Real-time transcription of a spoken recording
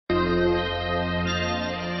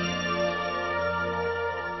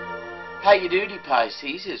How you doing,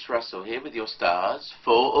 Pisces? It's Russell here with your stars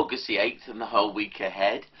for August the 8th and the whole week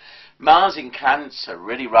ahead. Mars in Cancer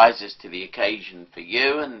really rises to the occasion for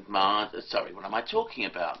you, and what am I talking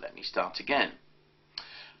about? Let me start again.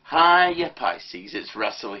 Hi, Pisces. It's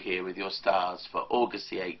Russell here with your stars for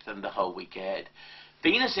August the 8th and the whole week ahead.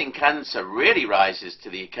 Venus in Cancer really rises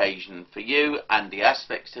to the occasion for you, and the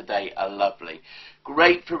aspects today are lovely.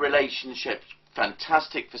 Great for relationships,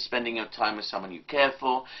 fantastic for spending your time with someone you care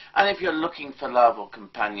for, and if you're looking for love or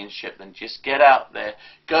companionship, then just get out there,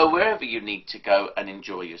 go wherever you need to go and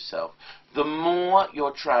enjoy yourself. The more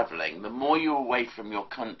you're travelling, the more you're away from your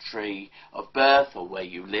country of birth or where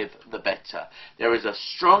you live, the better. There is a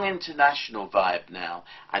strong international vibe now,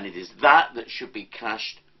 and it is that should be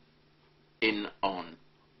cashed in on.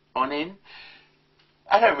 In?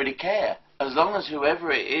 I don't really care. As long as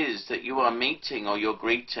whoever it is that you are meeting or you're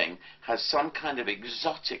greeting has some kind of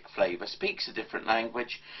exotic flavour, speaks a different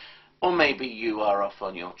language, or maybe you are off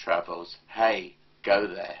on your travels, hey, go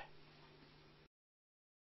there.